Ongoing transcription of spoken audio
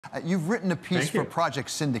You've written a piece for Project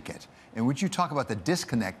Syndicate in which you talk about the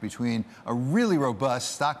disconnect between a really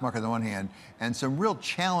robust stock market on the one hand and some real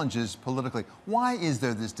challenges politically. Why is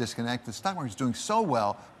there this disconnect? The stock market is doing so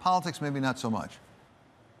well, politics maybe not so much.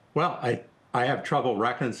 Well, I have trouble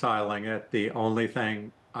reconciling it. The only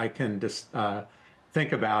thing I can just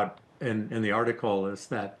think about in the article is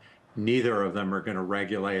that neither of them are going to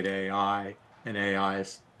regulate AI, and AI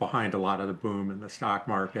is behind a lot of the boom in the stock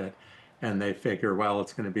market. And they figure, well,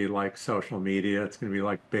 it's going to be like social media, it's going to be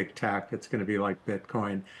like big tech, it's going to be like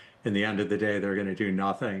Bitcoin. In the end of the day, they're going to do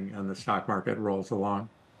nothing, and the stock market rolls along.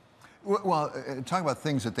 Well, talking about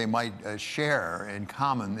things that they might share in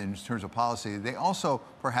common in terms of policy, they also,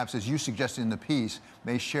 perhaps, as you suggested in the piece,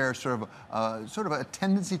 may share sort of a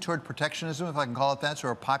tendency toward protectionism, if I can call it that,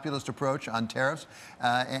 sort of a populist approach on tariffs,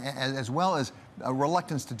 as well as a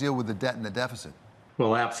reluctance to deal with the debt and the deficit.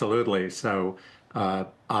 Well, absolutely. So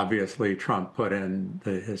obviously, Trump put in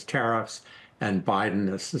his tariffs, and Biden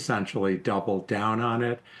has essentially doubled down on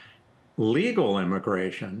it. Legal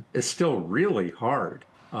immigration is still really hard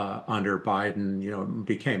under Biden. You know, it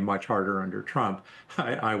became much harder under Trump.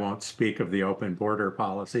 I won't speak of the open border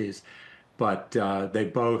policies, but they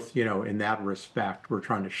both, you know, in that respect, were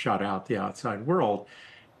trying to shut out the outside world.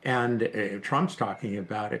 And Trump's talking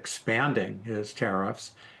about expanding his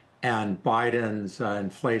tariffs. And Biden's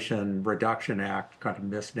Inflation Reduction Act, kind of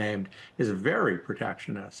misnamed, is very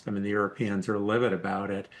protectionist. I mean, the Europeans are livid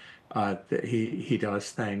about it. He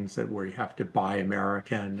does things where you have to buy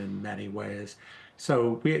American in many ways.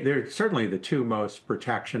 So they're certainly the two most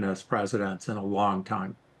protectionist presidents in a long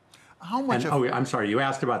time. How much? Oh, I'm sorry, you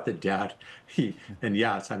asked about the debt. And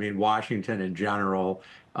yes, I mean, Washington in general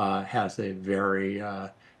has a very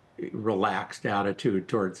relaxed attitude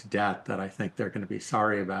towards debt that I think they're going to be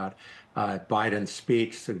sorry about. Biden's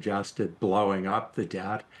speech suggested blowing up the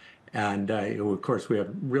debt. And of course, we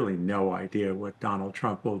have really no idea what Donald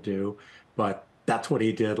Trump will do, but that's what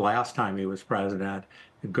he did last time he was president.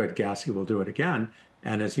 A good guess he will do it again.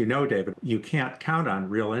 And as you know, David, you can't count on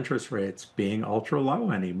real interest rates being ultra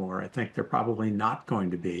low anymore. I think they're probably not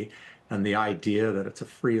going to be. And the idea that it's a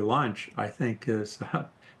free lunch, I think, is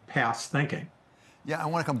past thinking. Yeah, I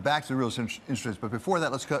want to come back to the real interest rates, but before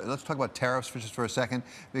that, let's talk about tariffs just for a second,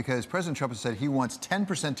 because President Trump has said he wants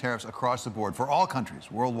 10% tariffs across the board for all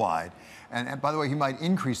countries worldwide. And by the way, he might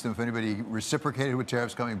increase them if anybody reciprocated with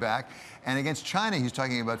tariffs coming back. And against China, he's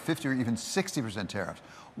talking about 50 or even 60% tariffs.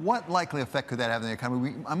 What likely effect could that have on the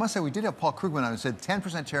economy? I must say, we did have Paul Krugman on who said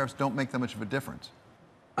 10% tariffs don't make that much of a difference.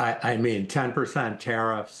 I mean, 10%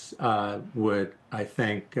 tariffs would, I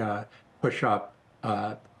think, push up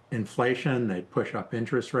inflation, they push up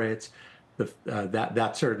interest rates.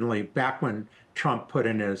 That certainly, back when Trump put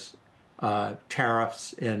in his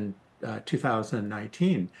tariffs in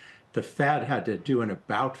 2019, the Fed had to do an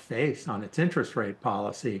about face on its interest rate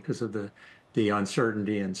policy because of the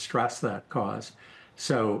uncertainty and stress that caused.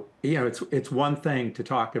 So, you know, it's one thing to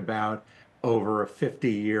talk about over a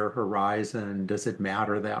 50-year horizon. Does it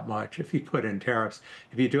matter that much if you put in tariffs?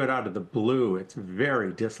 If you do it out of the blue, it's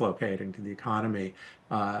very dislocating to the economy.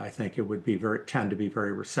 I think it would tend to be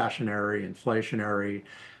very recessionary, inflationary,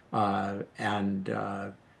 and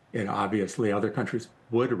you know, obviously other countries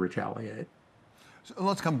would retaliate. So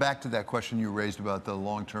let's come back to that question you raised about the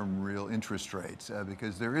long-term real interest rates,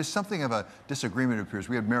 because there is something of a disagreement, it appears.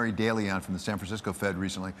 We had Mary Daly on from the San Francisco Fed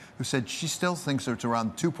recently, who said she still thinks it's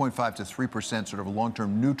around 2.5 to 3% sort of a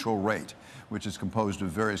long-term neutral rate, which is composed of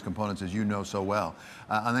various components, as you know so well.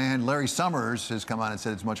 On the other hand, Larry Summers has come on and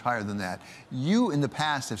said it's much higher than that. You, in the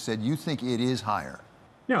past, have said you think it is higher.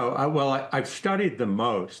 No, I've studied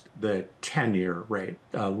the 10-year rate,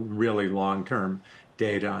 really long-term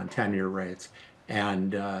data on 10-year rates.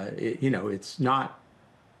 And, you know,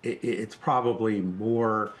 it's probably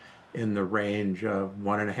more in the range of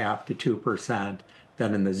 1.5% to 2%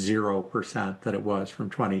 than in the 0% that it was from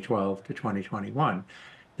 2012 to 2021.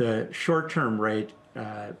 The short-term rate,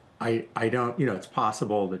 I don't, you know, it's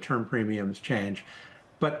possible the term premiums change.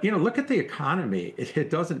 But, you know, look at the economy. It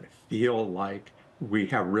doesn't feel like we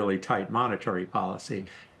have really tight monetary policy.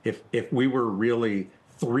 If we were really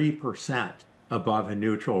 3% above a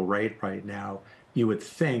neutral rate right now, you would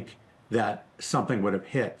think that something would have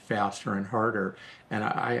hit faster and harder. And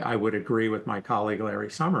I would agree with my colleague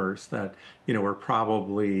Larry Summers that, you know, we're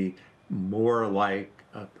probably more like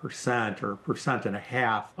 1% or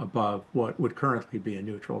 1.5% above what would currently be a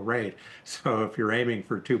neutral rate. So if you're aiming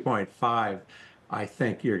for 2.5, I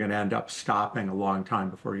think you're going to end up stopping a long time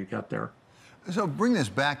before you get there. So bring this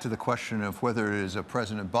back to the question of whether it is a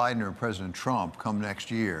President Biden or President Trump come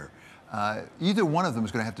next year. Either one of them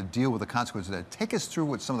is going to have to deal with the consequences of that. Take us through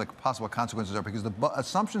what some of the possible consequences are, because the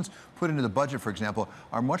assumptions put into the budget, for example,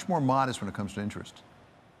 are much more modest when it comes to interest.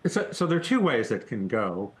 So there are two ways it can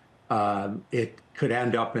go. It could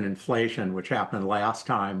end up in inflation, which happened last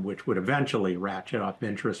time, which would eventually ratchet up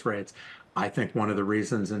interest rates. I think one of the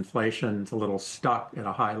reasons inflation's a little stuck at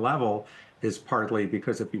a high level is partly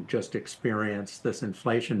because if you've just experienced this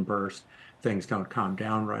inflation burst, things don't calm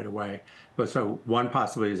down right away. But so one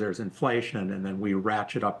possibility is there's inflation, and then we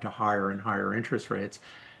ratchet up to higher and higher interest rates.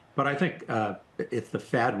 But I think if the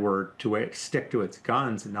Fed were to stick to its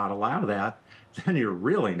guns and not allow that, then you're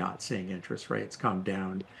really not seeing interest rates come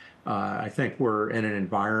down. I think we're in an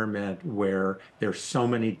environment where there's so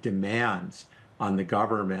many demands on the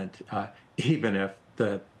government, even if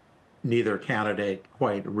neither candidate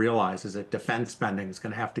quite realizes that defense spending is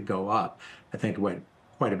going to have to go up. I think it went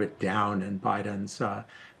quite a bit down in Biden's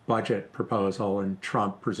budget proposal, and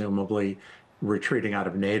Trump presumably retreating out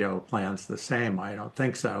of NATO plans the same. I don't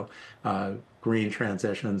think so. Green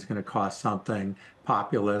transition is going to cost something.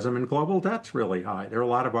 Populism and global debt's really high. There are a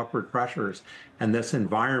lot of upward pressures. And this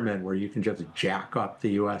environment where you can just jack up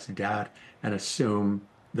the US debt and assume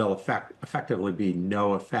there'll effectively be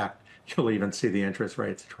no effect, you'll even see the interest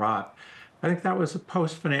rates drop. I think that was a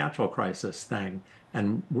post-financial crisis thing,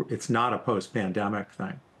 and it's not a post-pandemic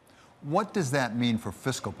thing. What does that mean for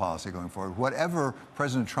fiscal policy going forward? Whatever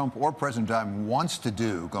President Trump or President Biden wants to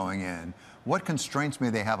do going in, what constraints may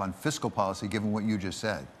they have on fiscal policy given what you just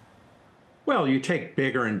said? Well, you take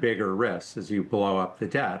bigger and bigger risks as you blow up the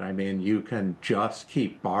debt. I mean, you can just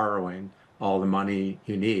keep borrowing all the money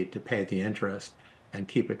you need to pay the interest and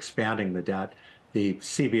keep expanding the debt. The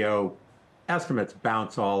CBO estimates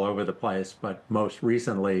bounce all over the place, but most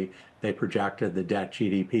recently they projected the debt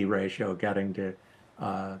GDP ratio getting to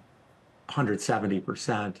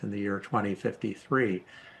 170% in the year 2053.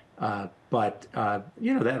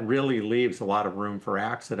 That really leaves a lot of room for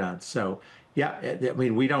accidents. So, yeah, I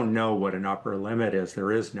mean, we don't know what an upper limit is.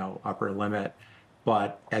 There is no upper limit.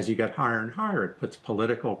 But as you get higher and higher, it puts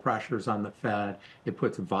political pressures on the Fed. It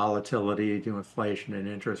puts volatility to inflation and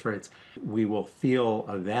interest rates. We will feel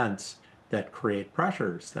events that create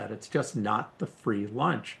pressures, that it's just not the free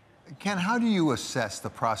lunch. Ken, how do you assess the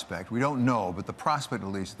prospect? We don't know, but the prospect, at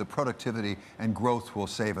least, the productivity and growth will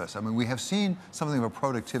save us. I mean, we have seen something of a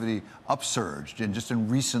productivity upsurge just in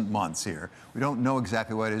recent months here. We don't know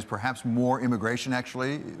exactly what it is. Perhaps more immigration,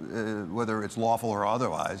 actually, whether it's lawful or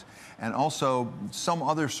otherwise, and also some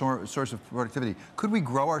other source of productivity. Could we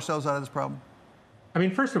grow ourselves out of this problem? I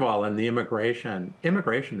mean, first of all, in the immigration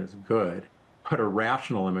is good, but a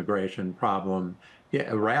rational immigration problem. Yeah,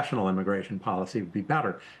 a rational immigration policy would be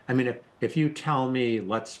better. I mean, if you tell me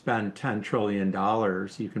let's spend $10 trillion,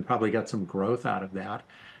 you can probably get some growth out of that.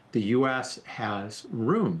 The US has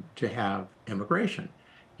room to have immigration.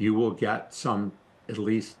 You will get some, at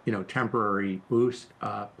least, temporary boost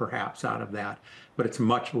perhaps out of that, but it's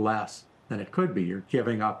much less than it could be. You're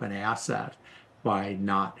giving up an asset by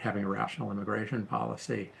not having a rational immigration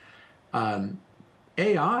policy.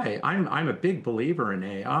 AI, I'm a big believer in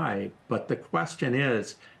AI, but the question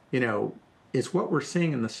is, is what we're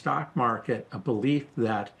seeing in the stock market a belief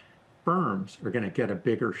that firms are going to get a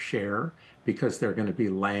bigger share because they're going to be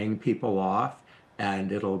laying people off,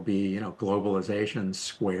 and it'll be, globalization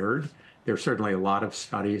squared? There's certainly a lot of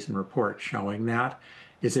studies and reports showing that.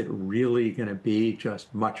 Is it really going to be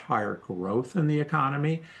just much higher growth in the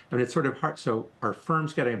economy? I mean, it's sort of hard. So are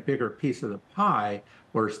firms getting a bigger piece of the pie,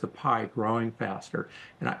 or is the pie growing faster?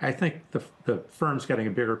 And I think the firms getting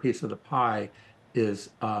a bigger piece of the pie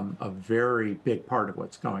is a very big part of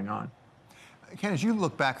what's going on. Ken, as you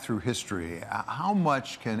look back through history, how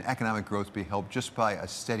much can economic growth be helped just by a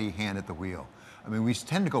steady hand at the wheel? I mean, we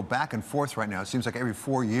tend to go back and forth right now. It seems like every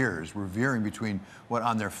 4 years we're veering between what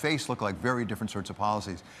on their face look like very different sorts of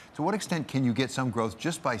policies. To what extent can you get some growth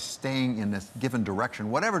just by staying in this given direction,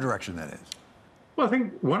 whatever direction that is? Well, I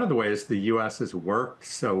think one of the ways the U.S. has worked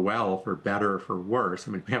so well, for better or for worse,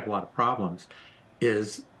 I mean, we have a lot of problems,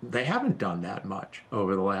 is they haven't done that much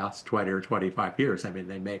over the last 20 or 25 years. I mean,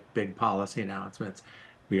 they make big policy announcements.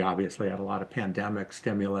 We obviously had a lot of pandemic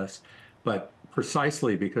stimulus, but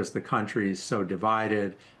precisely because the country is so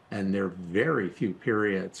divided and there are very few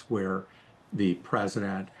periods where the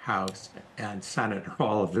president, House, and Senate are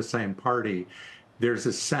all of the same party, there's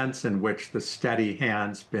a sense in which the steady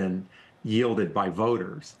hand's been yielded by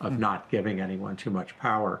voters of not giving anyone too much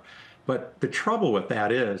power. But the trouble with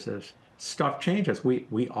that is stuff changes.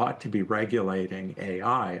 We ought to be regulating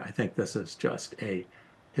AI. I think this is just a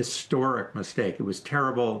historic mistake. It was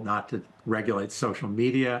terrible not to regulate social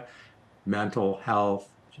media, mental health,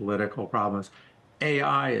 political problems.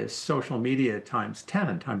 AI is social media times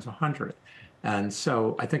 10, times 100. And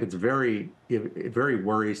so I think it's very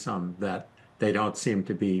worrisome that they don't seem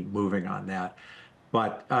to be moving on that.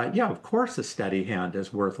 But yeah, of course, a steady hand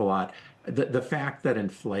is worth a lot. The fact that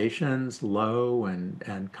inflation's low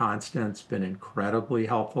and constant's been incredibly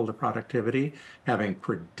helpful to productivity. Having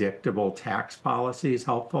predictable tax policy is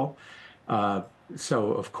helpful. Uh,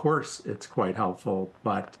 so of course it's quite helpful.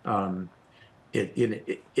 But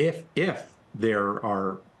if there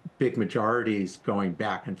are big majorities going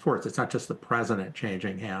back and forth, it's not just the president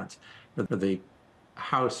changing hands, or the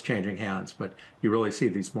House changing hands, but you really see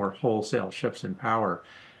these more wholesale shifts in power,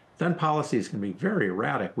 then policies can be very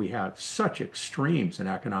erratic. We have such extremes in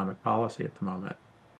economic policy at the moment.